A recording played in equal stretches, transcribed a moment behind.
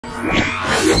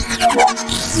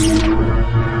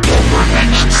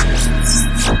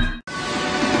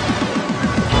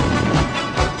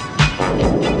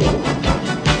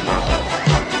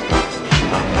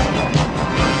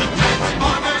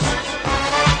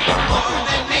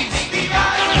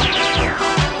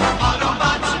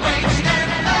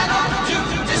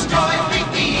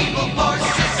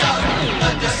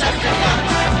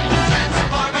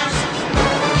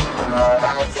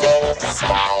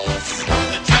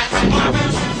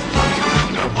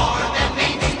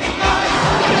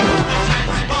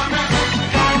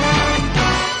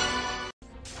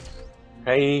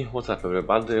Hey, what's up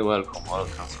everybody, welcome all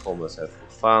Transformers Earth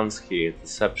Wars fans, here at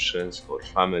Deception, Scorch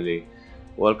family.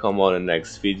 Welcome on the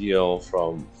next video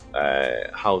from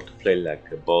how to play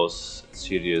like a boss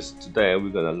series. Today we're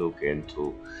gonna look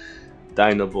into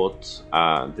Dinobot.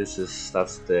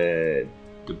 That's the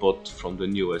bot from the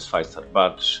newest 5-star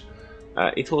batch.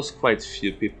 It was quite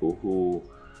few people who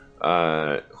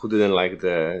didn't like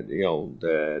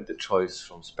the choice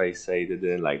from Space Aid. They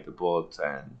didn't like the bot,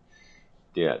 and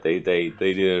yeah, they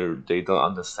don't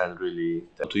understand really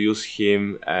how to use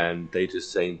him, and they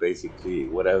just saying basically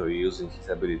whatever you're using his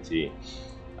ability,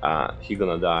 he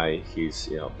gonna die. He's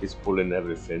pulling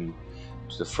everything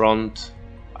to the front.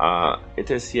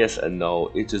 It is yes and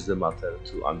no. It's just a matter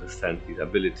to understand his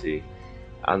ability,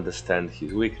 understand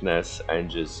his weakness,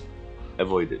 and just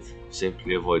avoid it.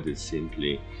 Simply avoid it.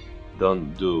 Simply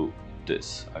don't do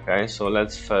this. Okay, so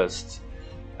let's first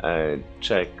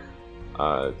check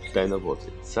Dinobot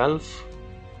itself.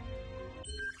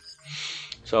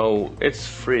 So it's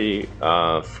free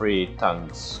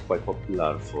tanks, quite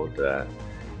popular for the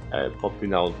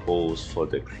popping out balls, for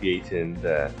the creating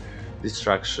the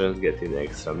distractions, getting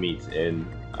extra meat in.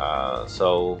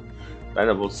 So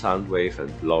Dinobot, Soundwave,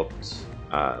 and Blot.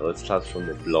 Let's start from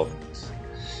the Blot.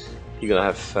 He's gonna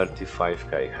have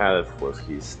 35k health. With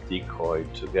his decoy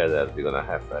together, they're gonna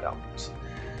have around,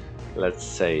 let's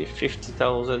say,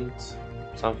 50,000,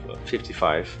 something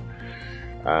 55.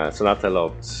 So not a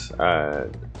lot.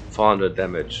 400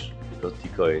 damage because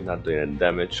decoy not doing any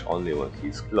damage, only when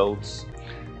he's close,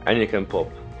 and you can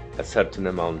pop a certain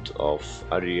amount of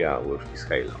area with his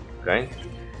halo. Okay.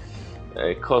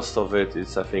 Cost of it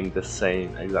is, I think, the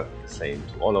same, exactly the same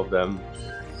to all of them.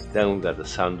 Then we got the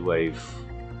Soundwave,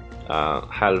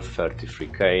 health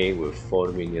 33k with 4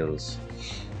 minions.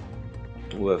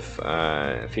 With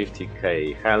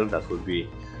 50k health, that would be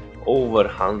over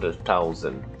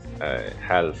 100,000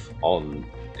 health on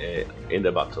in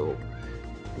the battle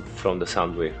from the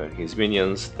Soundwave and his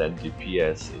minions. Then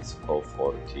DPS is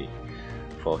 440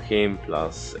 for him,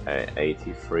 plus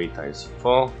 83 times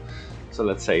 4. So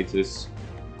let's say it is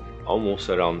almost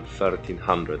around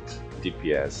 1300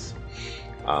 DPS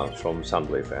from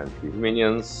Soundwave and his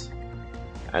minions.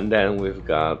 And then we've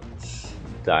got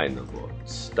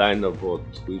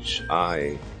Dinobot, which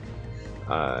I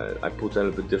put a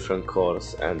little bit different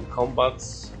cores and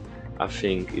combats. I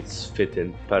think it's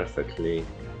fitting perfectly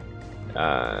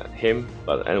him,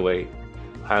 but anyway,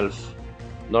 health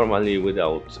normally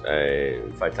without a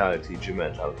vitality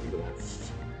G-Metal, he will have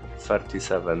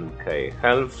 37k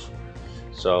health.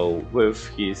 So with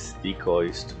his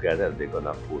decoys together, they're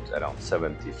gonna put around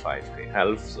 75k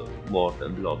health, so more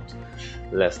than Blot,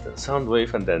 less than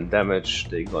Soundwave. And then damage,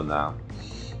 they're gonna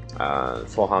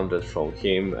 400 from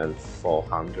him and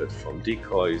 400 from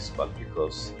decoys, but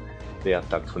because they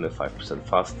attack 25%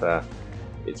 faster,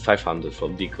 it's 500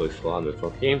 from decoys, 400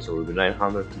 from him, so it will be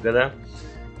 900 together.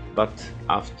 But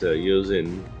after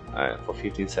using for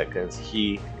 15 seconds,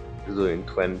 he is doing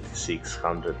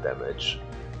 2600 damage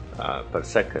per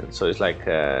second, so it's like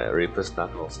Reaper's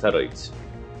Knuckle on steroids.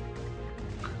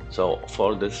 So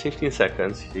for the 15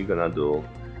 seconds, he's gonna do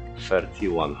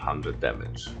 3100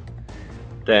 damage.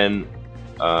 Then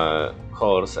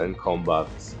cores and combat,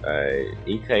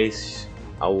 in case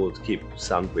I would keep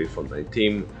Soundwave on my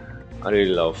team, I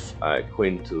really love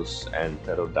Quintus and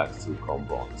Pterodactyl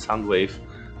combo on Soundwave.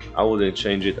 I wouldn't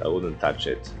change it, I wouldn't touch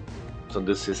it. So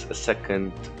this is a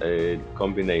second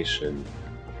combination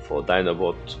for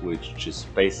Dinobot, which is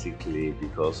basically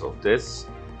because of this,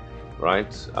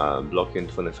 right? Blocking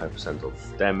 25%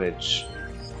 of damage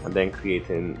and then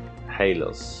creating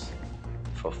halos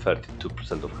for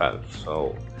 32% of health.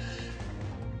 So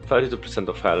 32%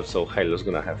 of health, so Halo's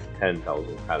gonna have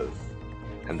 10,000 health,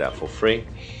 and therefore free.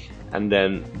 And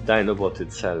then Dinobot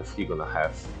itself, he's gonna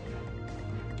have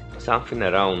something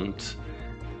around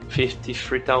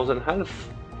 53,000 health,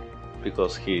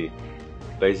 because he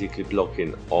basically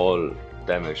blocking all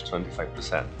damage,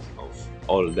 25% of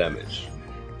all damage.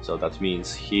 So that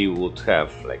means he would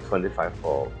have like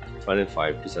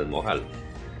 25% more health.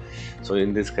 So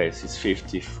in this case it's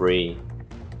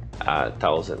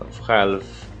 53,000 of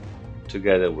health.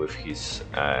 Together with his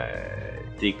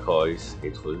decoys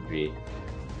it will be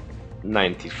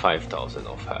 95,000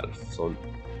 of health. So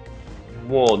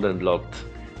more than lot,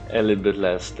 a little bit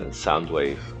less than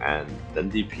Soundwave, and then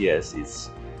DPS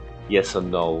is yes or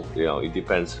no, you know, it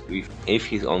depends if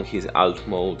he's on his alt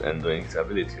mode and doing his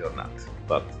ability or not.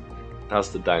 But that's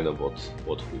the Dinobot,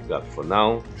 what we got for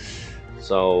now.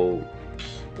 So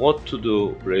what to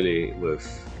do really with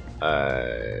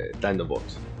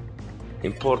Dinobot?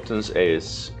 Importance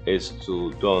is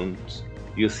to don't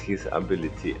use his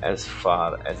ability as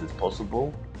far as it's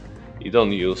possible. You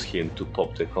don't use him to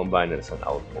pop the combiners and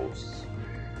outposts,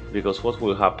 because what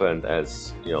will happen,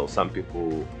 as you know, some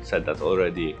people said that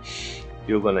already,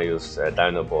 you're gonna use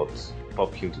Dinobot,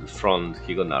 pop him to the front,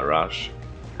 he's gonna rush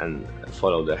and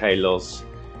follow the halos,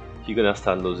 he's gonna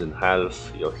start losing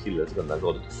health, your healer's gonna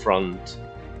go to the front,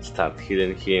 start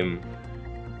healing him,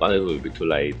 but it will be too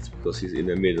late because he's in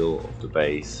the middle of the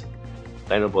base.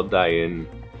 Dinobot dying,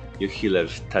 your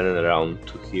healer's turning around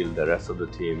to heal the rest of the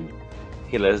team,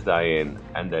 healer's dying,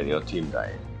 and then your team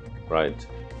dying, right?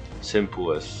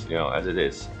 Simple as, you know, as it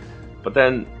is. But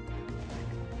then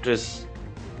just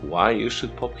why you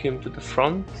should pop him to the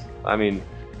front? I mean,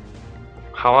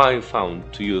 how I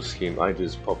found to use him, I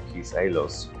just pop his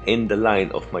halos in the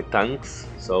line of my tanks.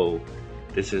 So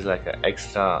this is like an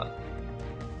extra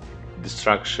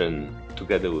distraction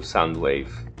together with Soundwave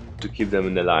to keep them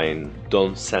in the line.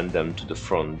 Don't send them to the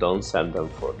front, don't send them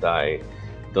for die,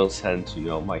 don't send, you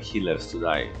know, my healers to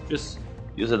die. Just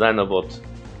use a Dinobot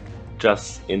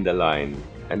just in the line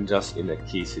and just in the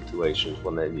key situations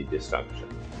when I need distraction.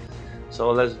 So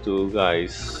let's do,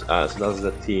 guys, so that's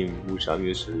the team which I'm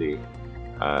usually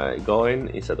going.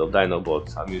 Instead of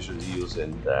Dinobots, I'm usually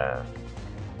using the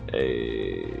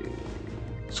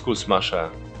Skull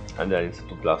Smasher, and then instead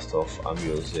of Blast Off I'm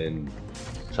using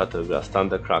Shatterblast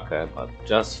Thundercracker. But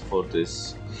just for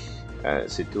this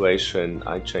situation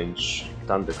I change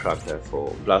Thundercracker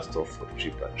for Blast Off for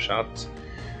cheaper shot,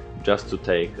 just to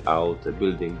take out the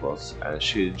building boss and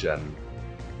shield gen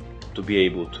to be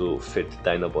able to fit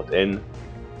Dinobot in.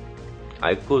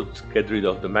 I could get rid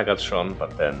of the Megatron,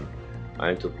 but then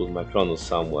I need to put my Kronos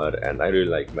somewhere, and I really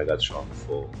like Megatron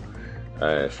for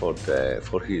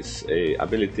his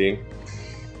ability.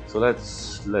 So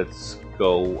let's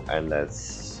go and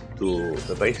let's do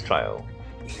the base trial.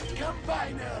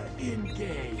 Combiner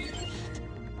engaged.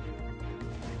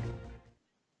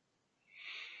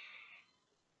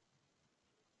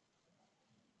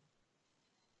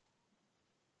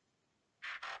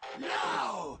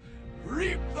 Now,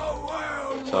 reap the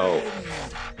whirlwind. So,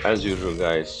 as usual,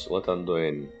 guys, what I'm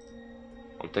doing,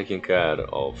 I'm taking care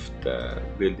of the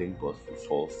building both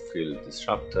for field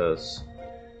disruptors,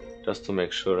 just to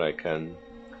make sure I can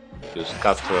use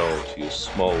cutthroat, use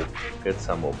smoke, get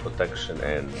some more protection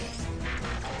in.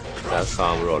 That's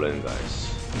how I'm rolling, guys.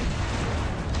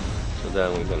 So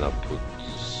then we're gonna put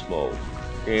smoke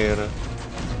here,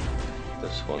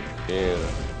 this one here,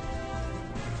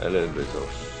 a little bit of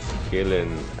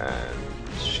healing and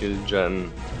shield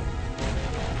gen.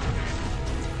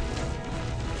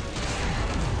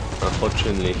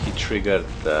 Unfortunately he triggered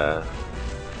the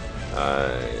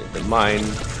mine,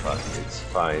 but it's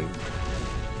fine.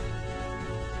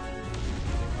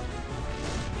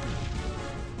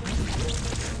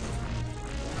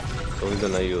 So we're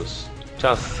gonna use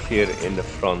just here in the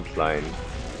front line,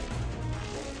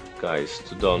 guys,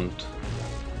 to don't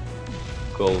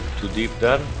go too deep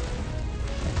there.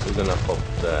 We're gonna pop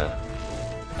the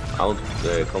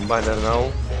combiner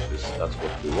now, which is that's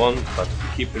what we want, but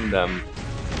keeping them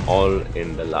all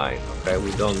in the line. Okay,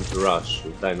 we don't rush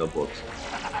with Dinobot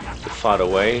too far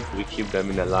away, we keep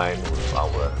them in a line with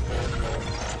our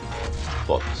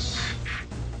bots.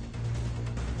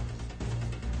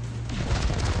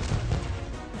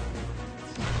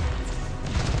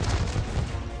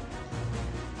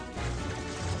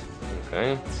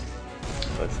 Okay,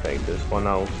 let's take this one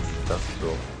out just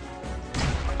to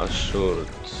assure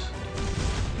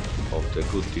of the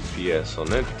good DPS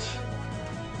on it.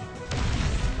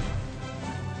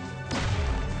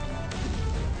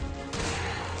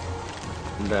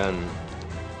 And then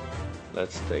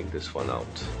let's take this one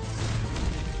out.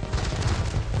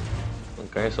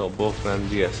 Okay, so both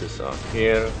DSs are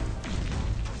here.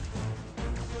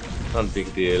 Not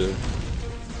big deal.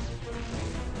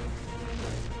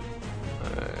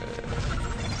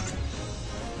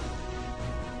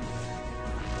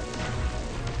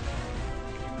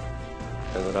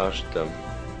 And rush them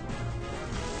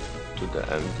to the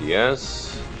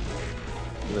MDS.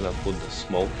 I'm gonna put the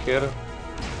smoke here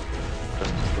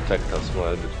just to protect us a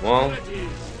little bit more.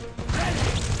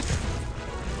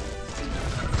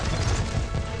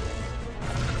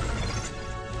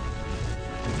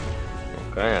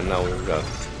 Okay, and now we've got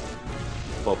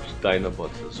popped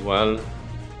Dinobot as well.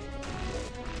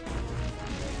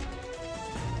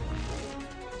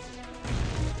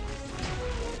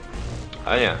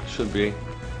 Ah yeah, should be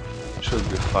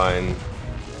fine.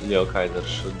 Leo Kaiser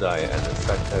should die any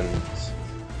second.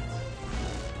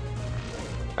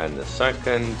 And a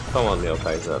second. Come on, Leo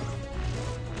Kaiser.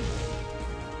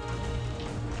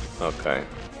 Okay.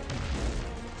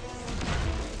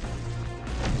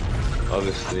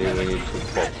 Obviously we need to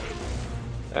pop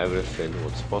everything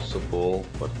what's possible,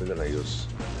 but we're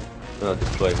gonna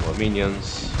deploy more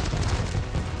minions.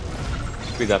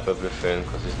 Speed up everything,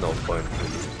 because there's no point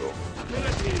really to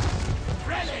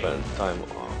spend time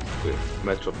with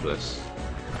Metropolis.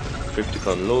 50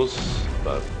 can lose,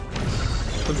 but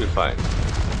it should be fine.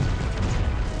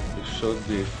 It should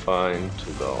be fine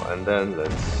to go. And then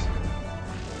let's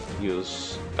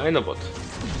use Dinobot,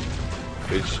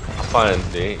 which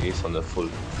apparently is on a full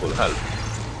health.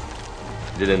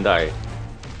 Didn't die,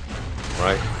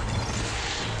 right?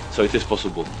 So it is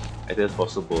possible. It is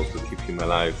possible to keep him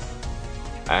alive,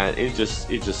 and it's just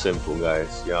simple,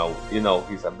 guys. You know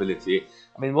his ability.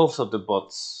 I mean, most of the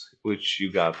bots which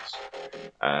you got,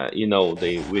 you know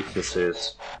the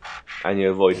weaknesses, and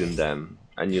you're avoiding them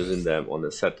and using them on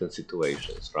a certain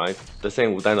situations, right? The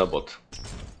same with Dinobot,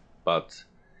 but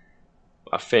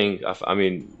I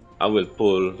mean, I will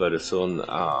pull very soon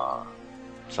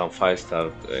some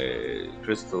 5-star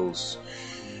crystals.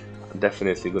 I'm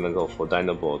definitely gonna go for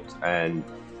Dinobot, and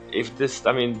if this,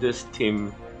 I mean, this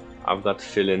team, I've got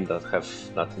feeling that have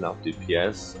not enough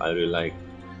DPS. I really like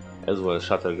as well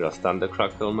Shattergrass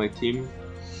Thundercracker on my team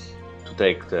to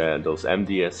take those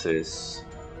MDSs,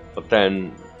 but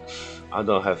then I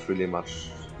don't have really much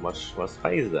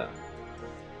space there.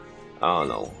 I don't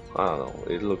know.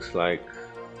 It looks like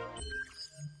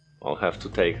I'll have to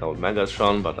take out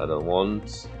Megatron, but I don't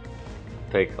want.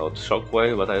 Take out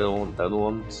Shockwave, but I don't want. I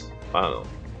don't know.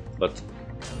 But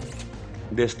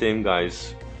this team,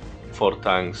 guys, 4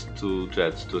 tanks, 2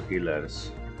 jets, 2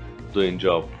 healers, doing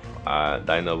job.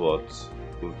 Dinobot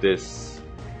with this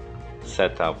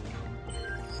setup,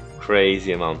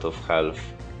 crazy amount of health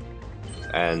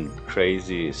and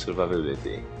crazy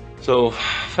survivability. So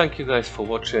thank you guys for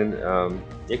watching.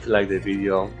 If you like the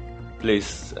video,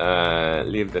 please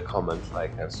leave the comment,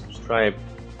 like and subscribe.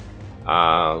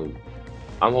 I'm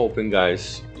hoping,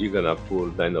 guys, you're gonna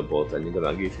pull Dinobot and you're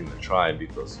gonna give him a try,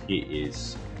 because he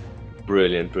is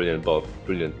brilliant bot,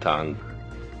 brilliant tank.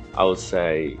 I would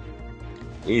say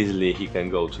easily he can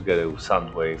go together with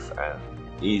Soundwave, and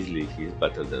easily he's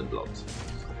better than Blood.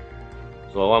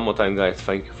 So one more time, guys,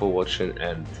 thank you for watching,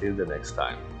 and till the next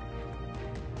time.